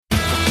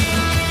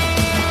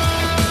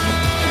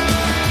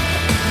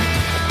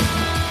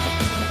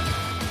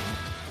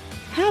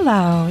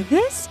Hello,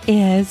 this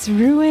is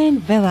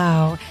Ruin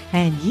Willow,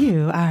 and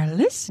you are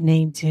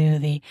listening to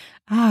the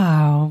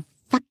Oh,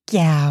 Fuck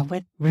Yeah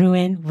with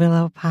Ruin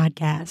Willow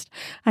podcast.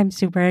 I'm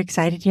super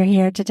excited you're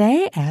here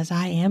today, as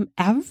I am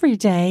every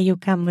day you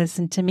come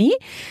listen to me.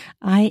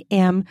 I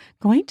am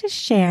going to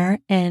share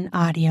an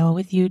audio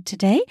with you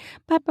today,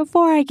 but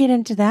before I get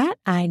into that,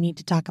 I need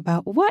to talk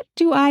about what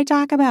do I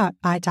talk about?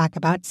 I talk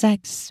about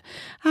sex.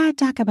 I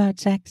talk about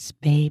sex,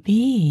 baby.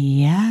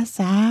 Yes,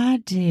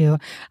 I do.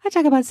 I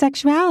talk about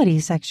sexuality,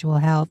 sexual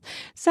health,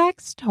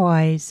 sex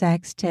toys,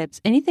 sex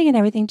tips, anything and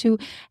everything to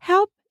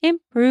help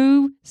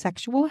improve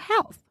sexual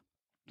health,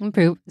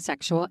 improve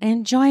sexual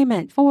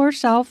enjoyment for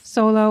self,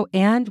 solo,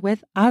 and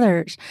with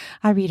others.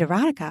 I read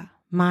erotica,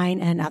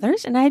 mine and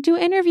others, and I do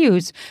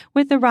interviews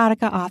with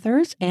erotica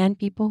authors and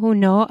people who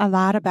know a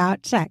lot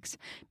about sex,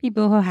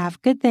 people who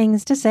have good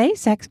things to say,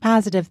 sex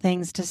positive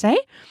things to say.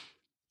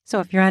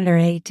 So if you're under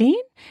 18,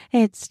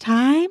 it's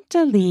time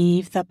to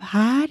leave the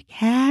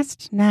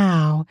podcast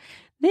now.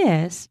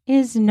 This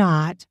is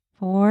not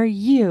for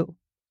you.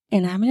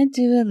 And I'm going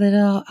to do a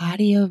little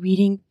audio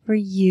reading for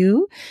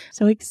you.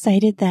 So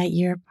excited that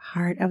you're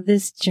part of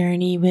this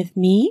journey with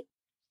me.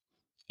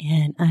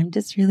 And I'm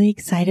just really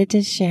excited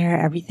to share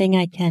everything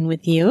I can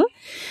with you.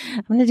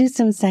 I'm going to do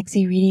some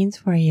sexy readings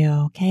for you,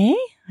 okay?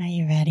 Are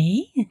you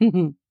ready?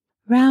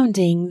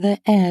 Rounding the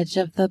edge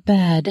of the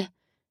bed,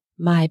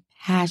 my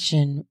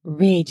passion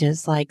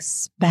rages like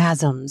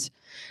spasms.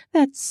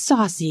 That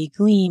saucy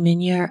gleam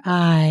in your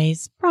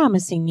eyes,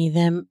 promising me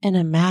them in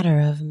a matter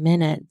of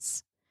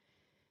minutes.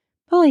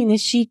 Pulling the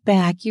sheet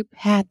back, you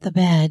pat the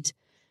bed.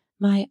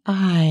 My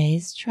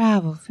eyes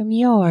travel from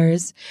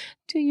yours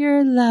to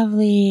your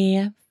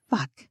lovely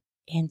fuck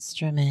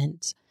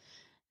instrument.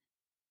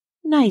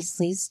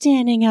 Nicely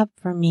standing up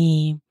for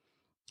me.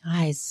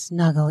 I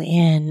snuggle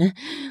in.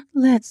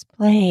 Let's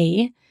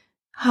play.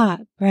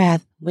 Hot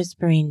breath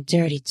whispering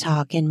dirty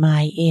talk in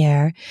my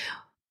ear.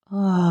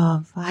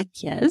 Oh, fuck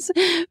yes.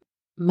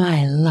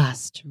 My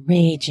lust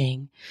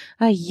raging,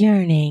 a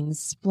yearning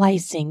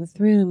splicing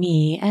through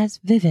me as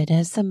vivid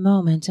as the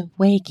moment of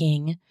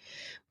waking.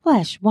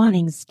 Flesh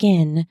wanting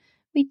skin,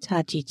 we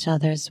touch each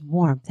other's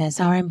warmth as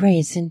our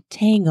embrace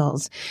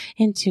entangles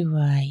into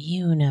a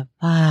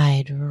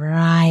unified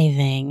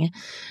writhing.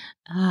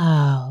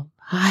 Oh,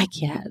 I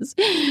guess.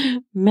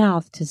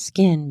 Mouth to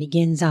skin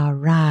begins our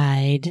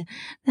ride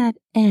that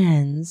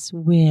ends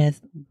with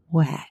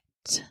wet.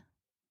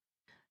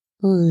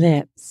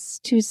 Lips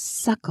to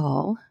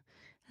suckle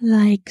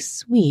like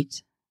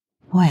sweet,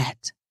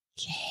 wet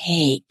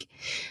cake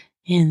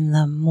in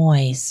the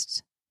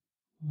moist,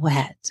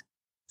 wet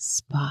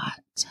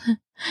spot.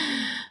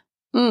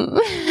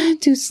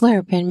 To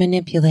slurp and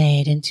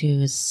manipulate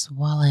into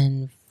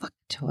swollen fuck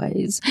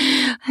toys.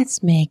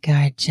 Let's make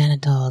our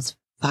genitals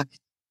fuck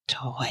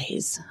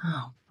toys.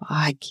 Oh,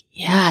 fuck,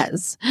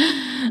 yes.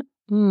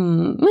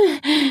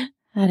 That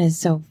is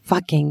so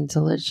fucking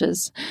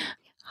delicious.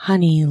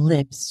 Honey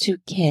lips to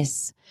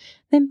kiss,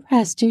 then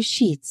press to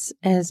sheets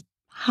as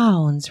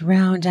hounds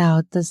round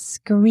out the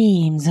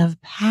screams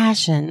of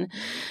passion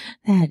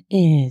that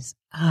is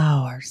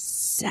our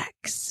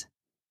sex.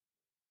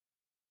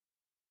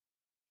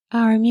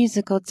 Our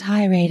musical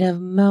tirade of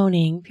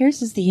moaning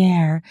pierces the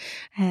air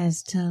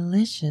as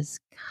delicious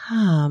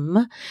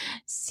cum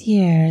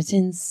sears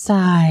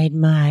inside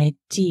my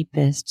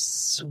deepest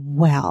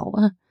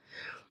swell.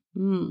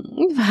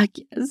 Fuck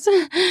yes.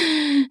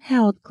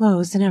 Held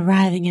close in a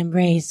writhing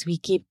embrace, we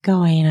keep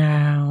going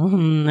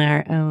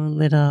our own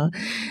little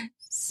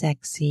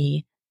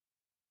sexy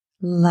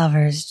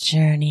lover's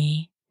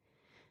journey.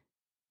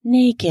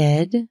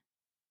 Naked,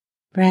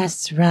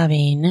 breasts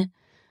rubbing,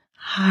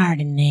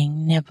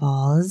 hardening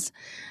nipples,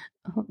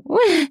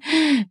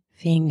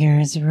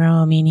 fingers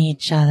roaming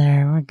each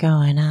other. We're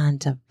going on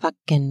to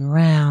fucking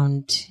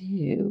round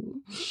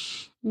 2.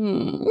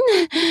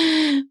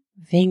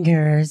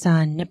 Fingers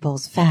on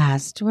nipples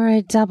fast, we're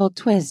a double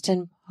twist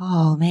and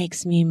Paul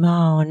makes me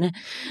moan,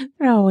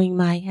 throwing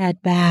my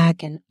head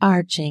back and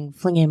arching,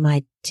 flinging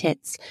my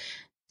tits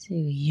to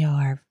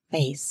your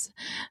face.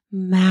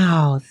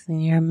 Mouth,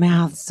 in your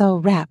mouth so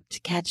rapt to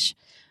catch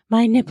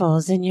my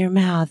nipples in your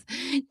mouth.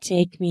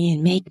 Take me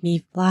and make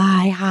me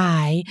fly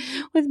high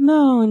with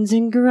moans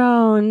and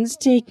groans.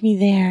 Take me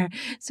there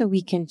so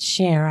we can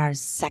share our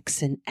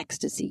sex and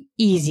ecstasy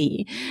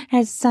easy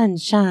as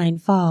sunshine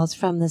falls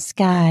from the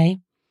sky.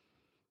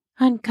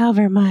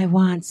 Uncover my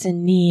wants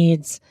and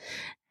needs,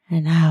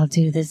 and I'll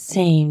do the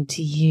same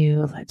to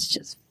you. Let's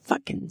just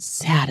fucking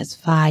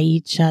satisfy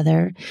each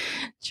other.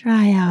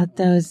 Try out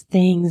those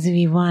things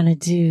we want to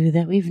do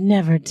that we've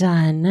never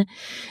done.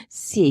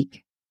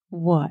 Seek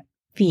what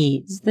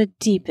feeds the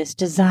deepest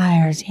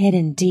desires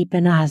hidden deep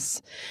in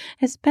us,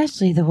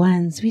 especially the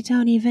ones we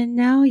don't even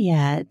know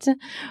yet.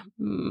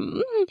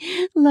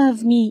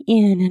 Love me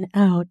in and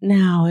out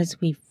now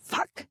as we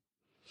fuck.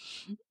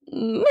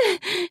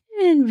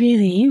 And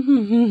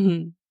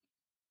really,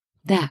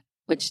 that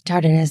which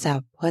started as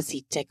a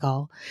pussy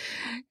tickle,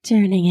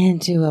 turning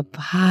into a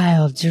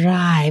pile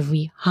drive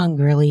we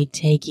hungrily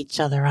take each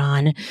other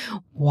on.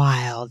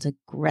 Wild,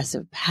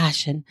 aggressive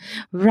passion,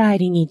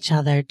 riding each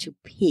other to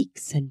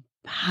peaks and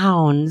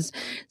pounds.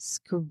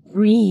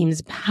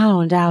 Screams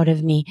pound out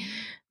of me.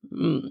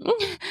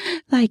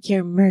 Like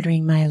you're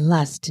murdering my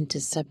lust into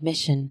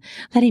submission,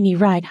 letting me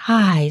ride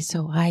high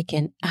so I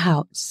can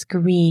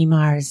out-scream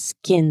our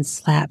skin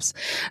slaps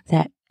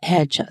that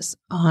edge us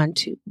on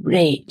to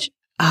rage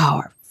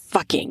our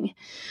fucking.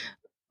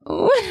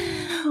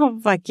 Oh,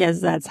 fuck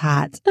yes, that's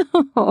hot.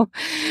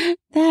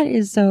 That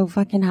is so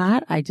fucking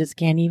hot. I just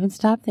can't even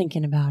stop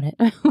thinking about it.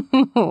 Are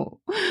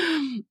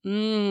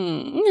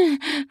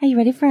you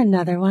ready for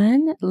another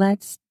one?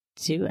 Let's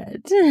do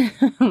it.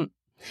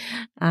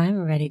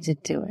 I'm ready to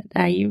do it.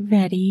 Are you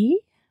ready?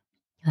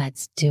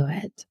 Let's do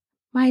it.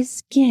 My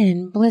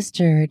skin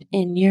blistered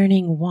in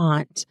yearning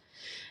want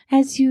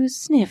as you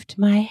sniffed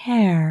my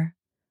hair,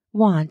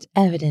 want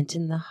evident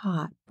in the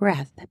hot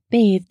breath that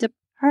bathed a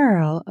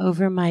pearl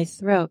over my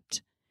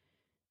throat.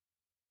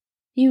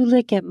 You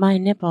lick at my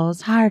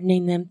nipples,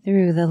 hardening them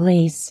through the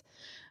lace,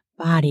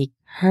 body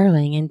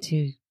curling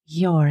into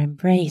your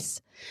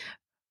embrace.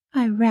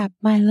 I wrap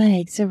my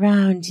legs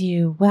around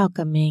you,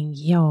 welcoming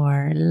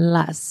your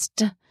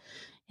lust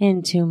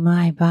into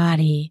my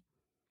body.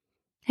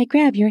 I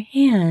grab your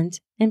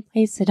hand and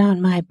place it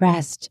on my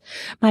breast.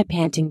 My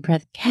panting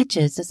breath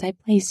catches as I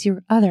place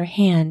your other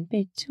hand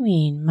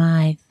between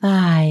my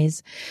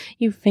thighs.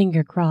 You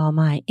finger crawl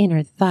my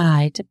inner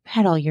thigh to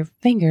pedal your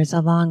fingers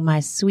along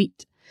my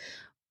sweet,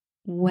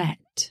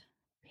 wet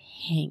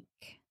pink.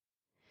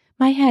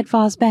 My head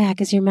falls back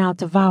as your mouth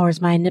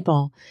devours my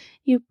nipple.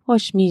 You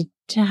push me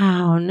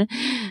down.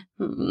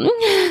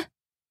 I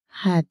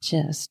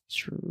just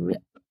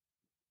trip.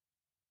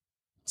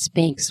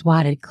 Spank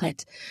swatted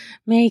clit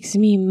makes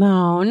me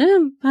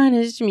moan.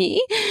 Punish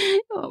me.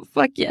 Oh,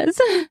 fuck yes.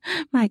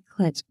 My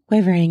clit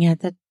quivering at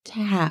the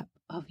tap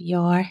of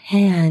your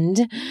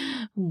hand,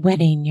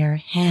 wetting your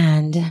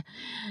hand.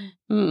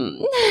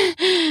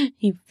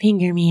 You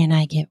finger me and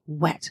I get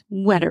wet,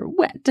 wetter,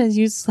 wet as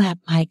you slap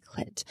my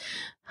clit.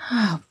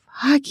 Oh,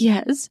 fuck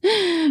yes.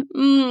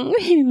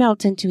 We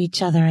melt into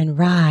each other and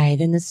writhe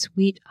in the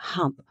sweet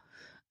hump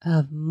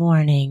of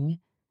morning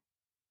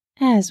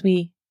as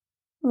we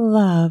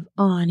love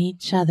on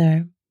each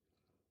other.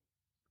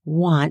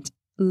 Want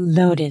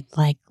loaded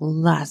like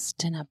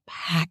lust in a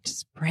packed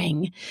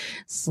spring,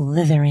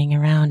 slithering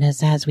around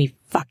us as we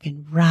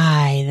fucking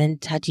writhe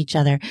and touch each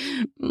other.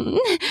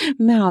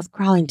 Mouth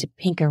crawling to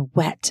pinker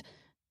wet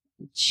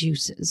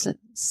juices,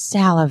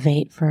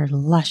 salivate for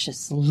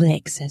luscious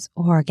licks as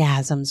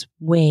orgasms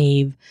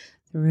wave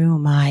through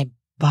my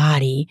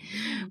body.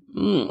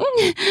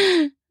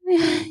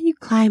 You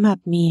climb up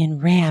me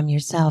and ram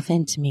yourself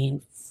into me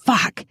and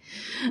fuck.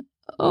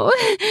 Oh,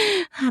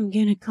 I'm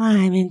gonna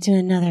climb into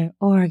another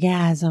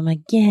orgasm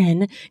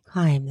again.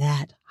 Climb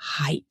that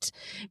height.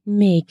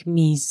 Make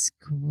me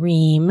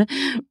scream.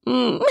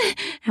 And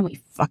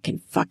we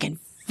fucking fuck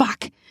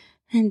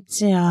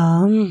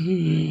until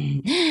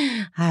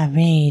I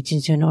rage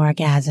into an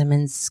orgasm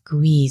and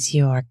squeeze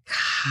your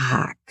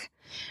cock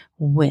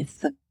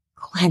with the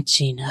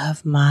clenching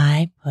of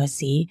my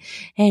pussy,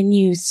 and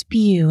you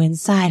spew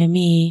inside of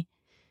me,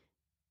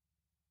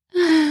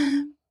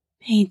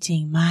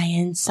 painting my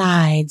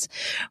insides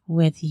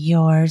with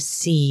your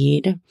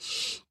seed.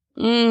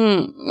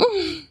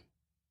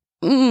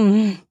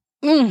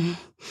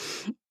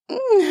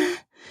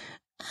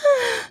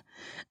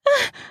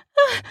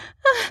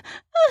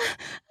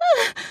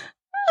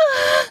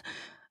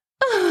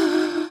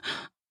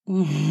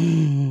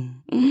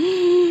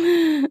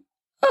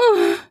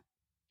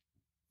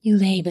 You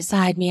lay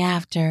beside me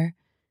after.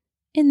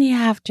 In the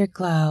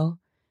afterglow,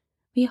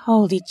 we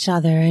hold each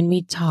other and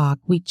we talk,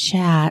 we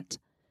chat,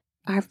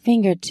 our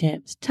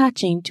fingertips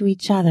touching to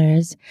each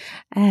other's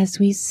as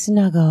we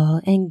snuggle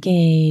and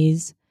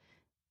gaze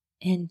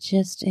and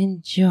just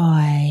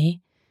enjoy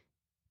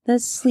the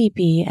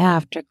sleepy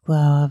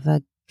afterglow of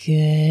a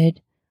good,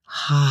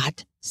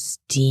 hot,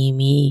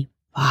 steamy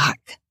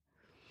fuck.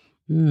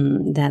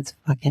 That's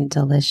fucking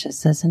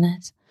delicious, isn't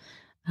it?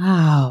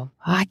 Oh,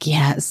 fuck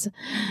yes.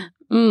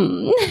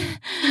 Oh,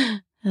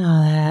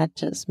 that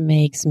just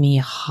makes me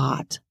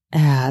hot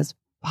as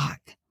fuck.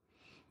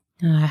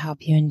 I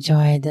hope you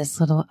enjoyed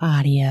this little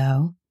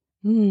audio.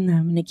 I'm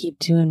going to keep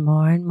doing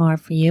more and more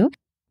for you.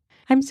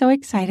 I'm so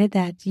excited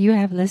that you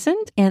have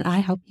listened, and I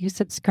hope you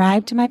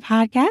subscribe to my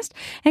podcast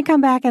and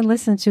come back and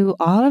listen to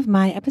all of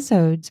my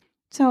episodes.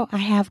 So I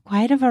have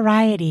quite a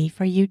variety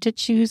for you to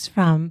choose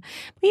from.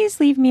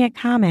 Please leave me a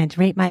comment,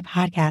 rate my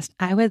podcast.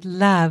 I would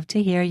love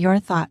to hear your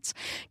thoughts.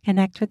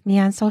 Connect with me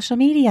on social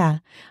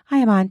media. I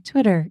am on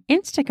Twitter,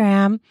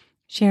 Instagram,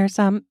 share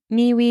some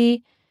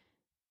MeWe,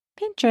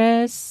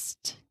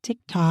 Pinterest,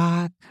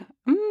 TikTok,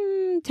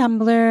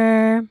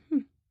 Tumblr.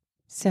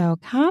 So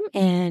come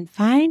and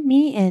find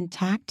me and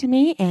talk to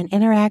me and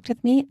interact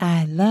with me.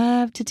 I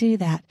love to do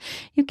that.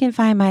 You can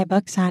find my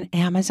books on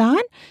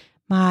Amazon,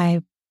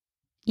 my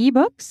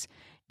ebooks,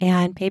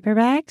 and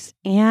paperbacks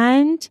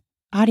and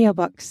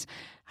audiobooks.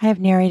 I have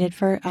narrated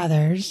for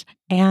others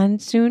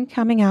and soon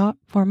coming out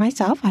for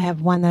myself. I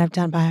have one that I've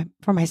done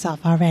for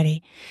myself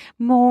already.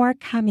 More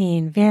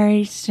coming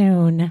very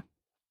soon.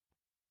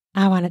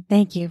 I want to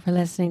thank you for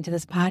listening to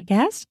this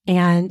podcast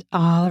and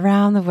all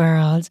around the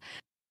world,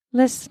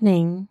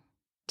 listening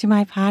to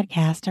my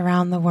podcast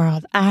around the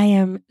world. I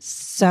am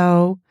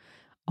so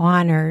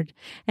honored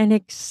and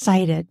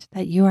excited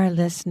that you are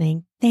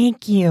listening.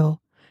 Thank you.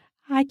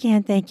 I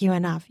can't thank you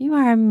enough. You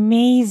are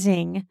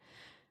amazing.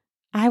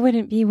 I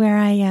wouldn't be where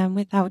I am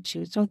without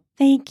you. So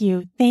thank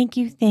you, thank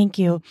you, thank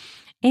you.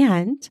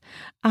 And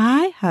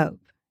I hope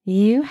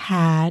you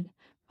had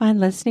fun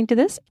listening to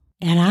this.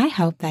 And I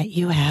hope that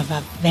you have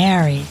a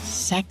very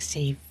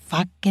sexy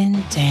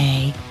fucking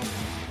day.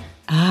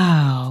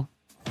 Oh,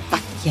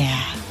 fuck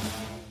yeah.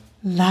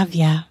 Love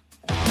ya.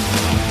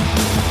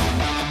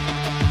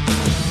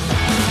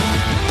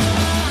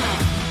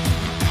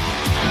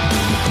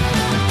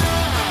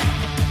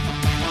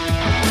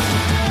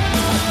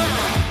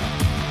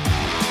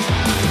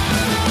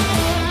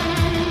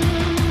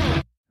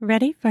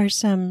 Ready for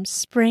some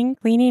spring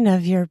cleaning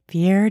of your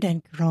beard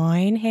and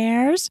groin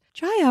hairs?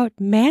 Try out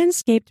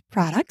Manscaped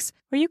products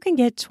where you can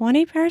get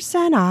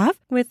 20% off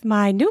with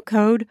my new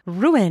code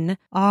RUAN,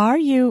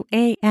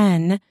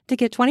 RUAN, to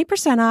get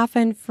 20% off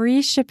and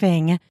free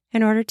shipping.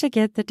 In order to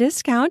get the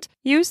discount,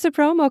 use the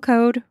promo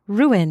code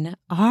RUAN,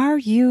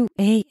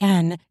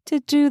 RUAN, to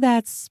do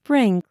that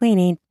spring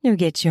cleaning to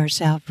get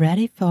yourself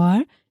ready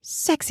for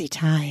sexy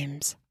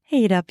times.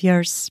 Heat up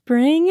your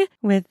spring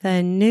with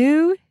a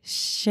new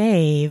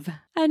shave,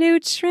 a new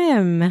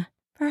trim.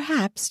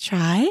 Perhaps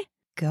try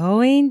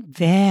going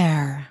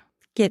bare.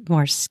 Get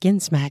more skin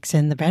smacks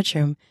in the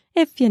bedroom,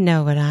 if you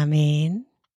know what I mean.